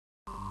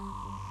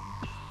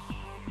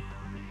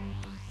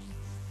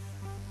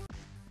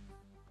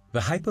The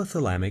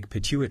hypothalamic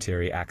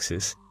pituitary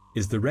axis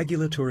is the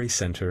regulatory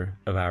center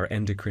of our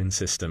endocrine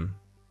system.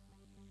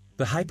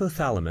 The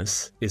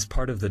hypothalamus is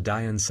part of the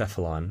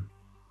diencephalon.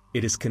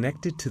 It is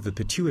connected to the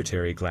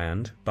pituitary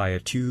gland by a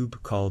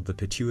tube called the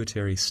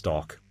pituitary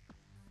stalk.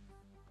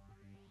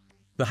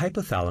 The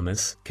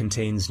hypothalamus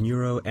contains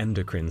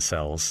neuroendocrine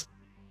cells.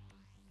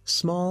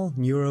 Small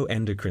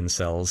neuroendocrine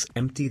cells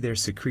empty their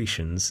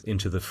secretions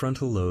into the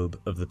frontal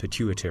lobe of the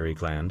pituitary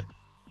gland,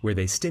 where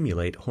they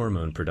stimulate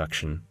hormone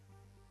production.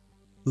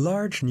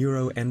 Large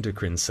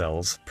neuroendocrine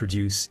cells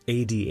produce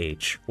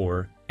ADH,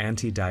 or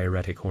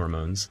antidiuretic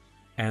hormones,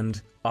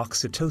 and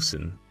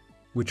oxytocin,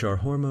 which are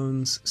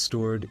hormones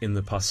stored in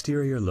the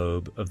posterior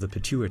lobe of the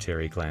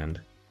pituitary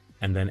gland,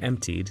 and then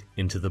emptied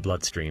into the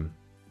bloodstream.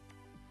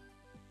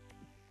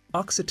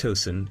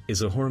 Oxytocin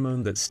is a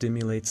hormone that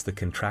stimulates the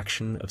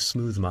contraction of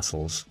smooth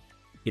muscles.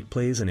 It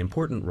plays an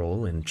important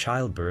role in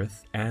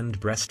childbirth and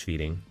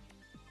breastfeeding.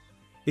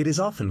 It is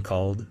often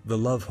called the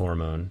love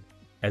hormone,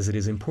 as it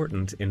is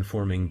important in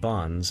forming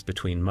bonds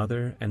between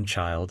mother and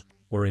child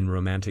or in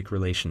romantic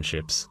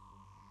relationships.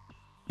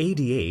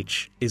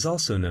 ADH is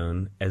also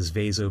known as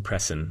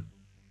vasopressin.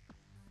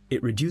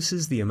 It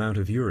reduces the amount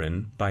of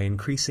urine by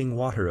increasing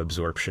water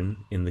absorption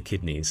in the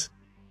kidneys.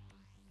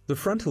 The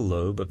frontal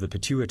lobe of the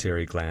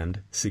pituitary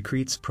gland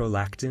secretes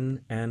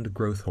prolactin and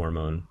growth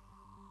hormone.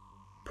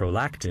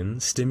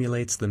 Prolactin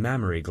stimulates the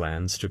mammary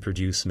glands to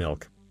produce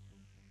milk.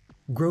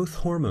 Growth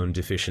hormone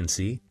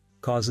deficiency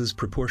causes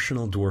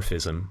proportional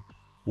dwarfism,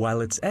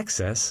 while its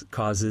excess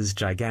causes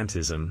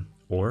gigantism,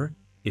 or,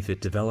 if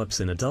it develops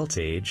in adult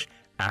age,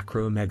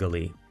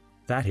 acromegaly,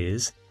 that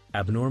is,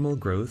 abnormal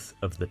growth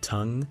of the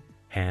tongue,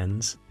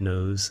 hands,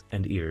 nose,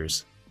 and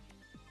ears.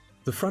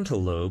 The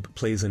frontal lobe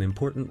plays an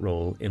important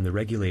role in the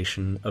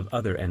regulation of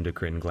other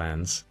endocrine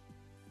glands.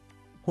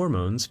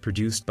 Hormones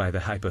produced by the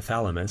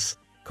hypothalamus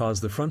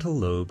cause the frontal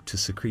lobe to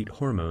secrete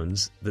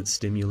hormones that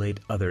stimulate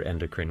other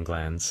endocrine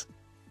glands.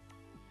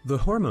 The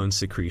hormone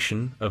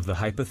secretion of the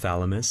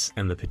hypothalamus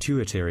and the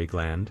pituitary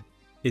gland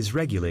is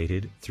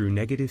regulated through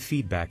negative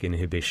feedback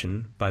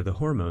inhibition by the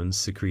hormones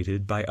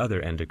secreted by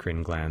other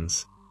endocrine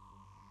glands.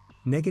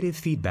 Negative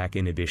feedback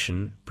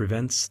inhibition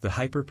prevents the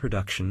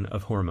hyperproduction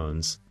of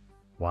hormones,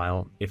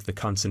 while if the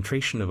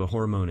concentration of a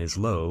hormone is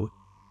low,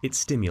 it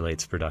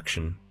stimulates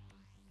production.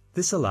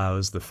 This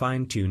allows the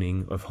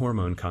fine-tuning of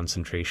hormone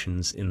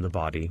concentrations in the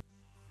body.